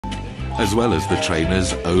As well as the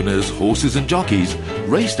trainers, owners, horses and jockeys,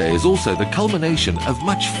 race day is also the culmination of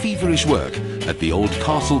much feverish work at the old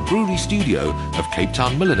Castle Brewery studio of Cape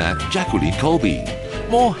Town milliner Jacqueline Colby.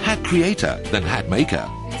 More hat creator than hat maker.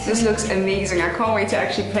 This looks amazing. I can't wait to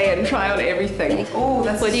actually play it and try on everything. Oh,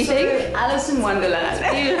 that's what do you think? Alice in Wonderland.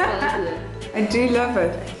 Beautiful. I do love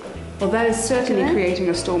it. Well, that is certainly creating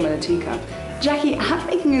a storm in a teacup. Jackie, hat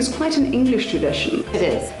making is quite an English tradition. It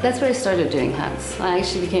is. That's where I started doing hats. I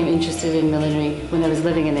actually became interested in millinery when I was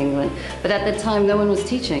living in England. But at that time, no one was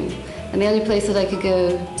teaching. And the only place that I could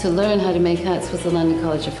go to learn how to make hats was the London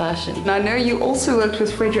College of Fashion. And I know you also worked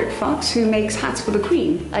with Frederick Fox, who makes hats for the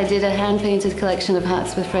Queen. I did a hand-painted collection of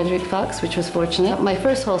hats with Frederick Fox, which was fortunate. My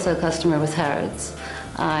first wholesale customer was Harrods.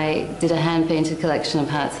 I did a hand-painted collection of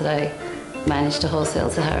hats that I managed to wholesale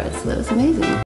to Harrods. So that was amazing.